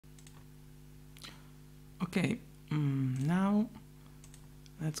Okay, now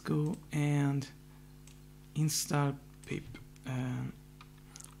let's go and install pip,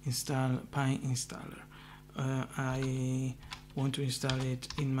 install Pyinstaller. I want to install it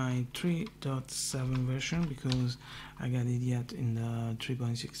in my 3.7 version because I got it yet in the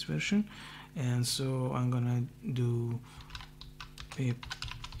 3.6 version, and so I'm gonna do pip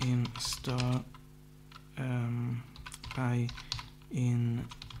install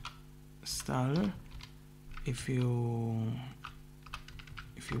Pyinstaller. If you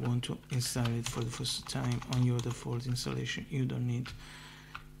want to install it for the first time on your default installation, you don't need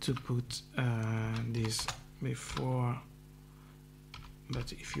to put this before,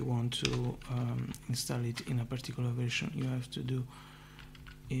 but if you want to install it in a particular version, you have to do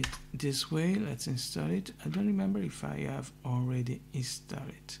it this way. Let's install it. I don't remember if I have already installed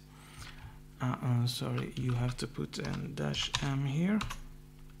it. Sorry, you have to put a -m here.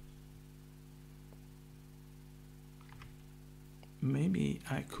 Maybe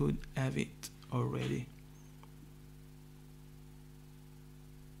I could have it already.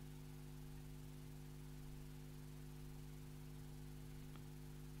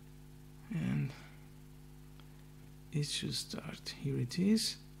 And it should start. Here it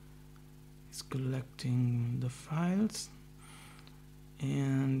is. It's collecting the files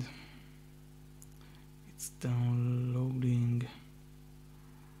and it's downloading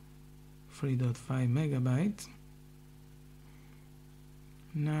 3.5 megabytes.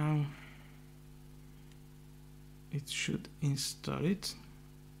 Now it should install it.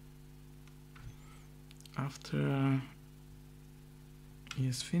 After it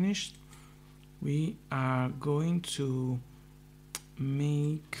is finished, we are going to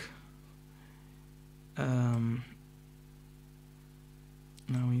make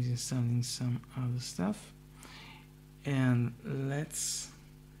now he's installing some other stuff, and let's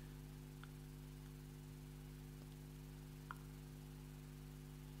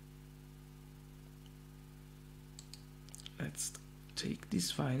take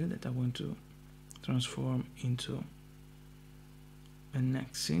this file that I want to transform into an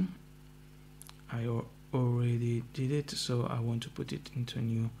exe. I already did it, so I want to put it into a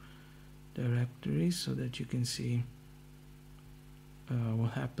new directory so that you can see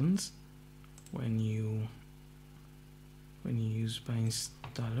what happens when you use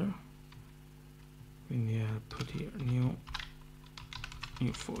Pyinstaller. I'll put here new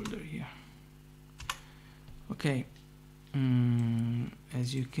folder here. Okay,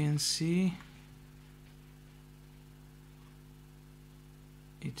 as you can see,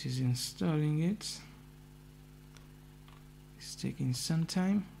 it is installing it. It's taking some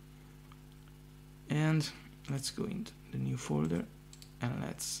time, and let's go into the new folder and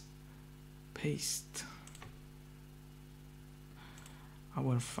let's paste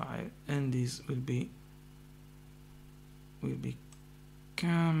our file, and this will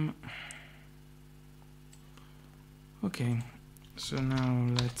become okay. So now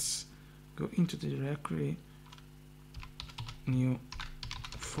let's go into the directory, new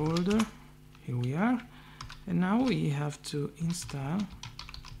folder. Here we are, and now we have to install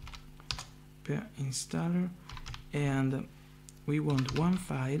Pyinstaller, and we want one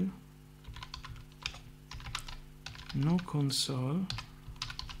file, no console,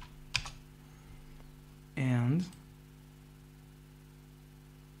 and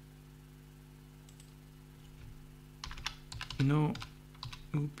no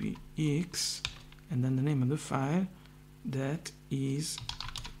UPX, and then the name of the file, that is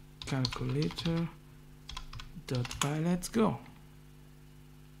calculator.py. Let's go.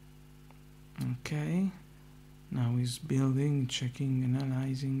 Okay, now he's building, checking,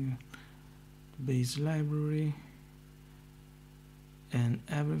 analyzing the base library and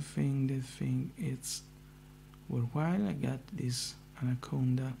everything. They think it's worthwhile. I got this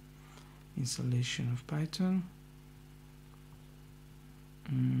Anaconda installation of Python.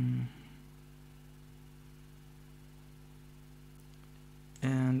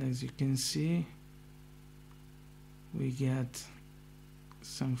 And as you can see, we get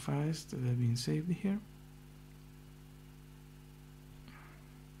some files that have been saved here.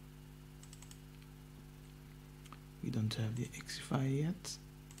 We don't have the exe file yet.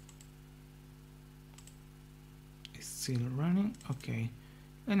 It's still running. Okay,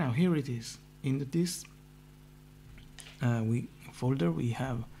 and now here it is. In the this folder we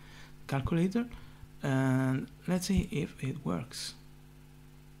have calculator, and let's see if it works.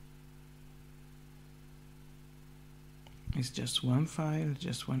 It's just one file,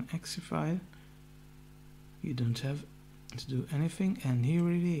 just one exe file. You don't have to do anything, and here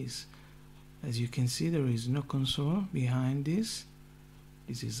it is. As you can see, there is no console behind this,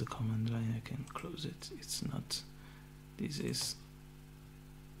 This is the command line. I can close it. It's not. This is.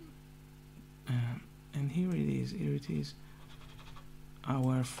 And here it is. Here it is.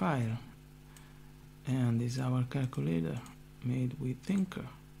 Our file, and this is our calculator made with Thinker.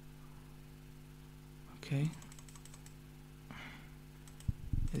 Okay.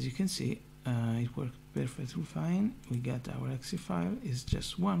 As you can see, it worked perfectly fine. We got our exe file. It's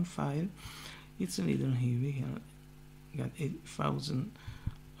just one file. It's a little heavy. Got 8,000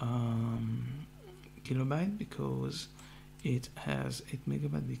 kilobyte because it has 8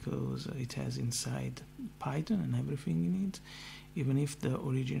 megabyte because it has inside Python and everything in it. Even if the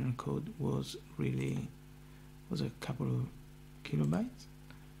original code was a couple of kilobytes,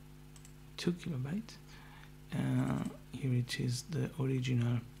 2 kilobytes. Here it is, the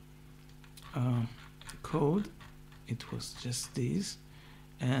original code. It was just this,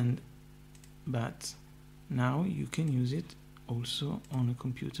 but now you can use it also on a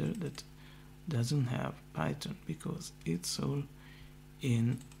computer that doesn't have Python, because it's all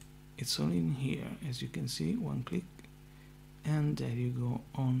in here. As you can see, one click and there you go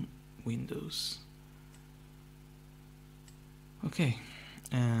on Windows. Okay,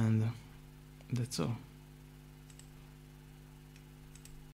 and that's all.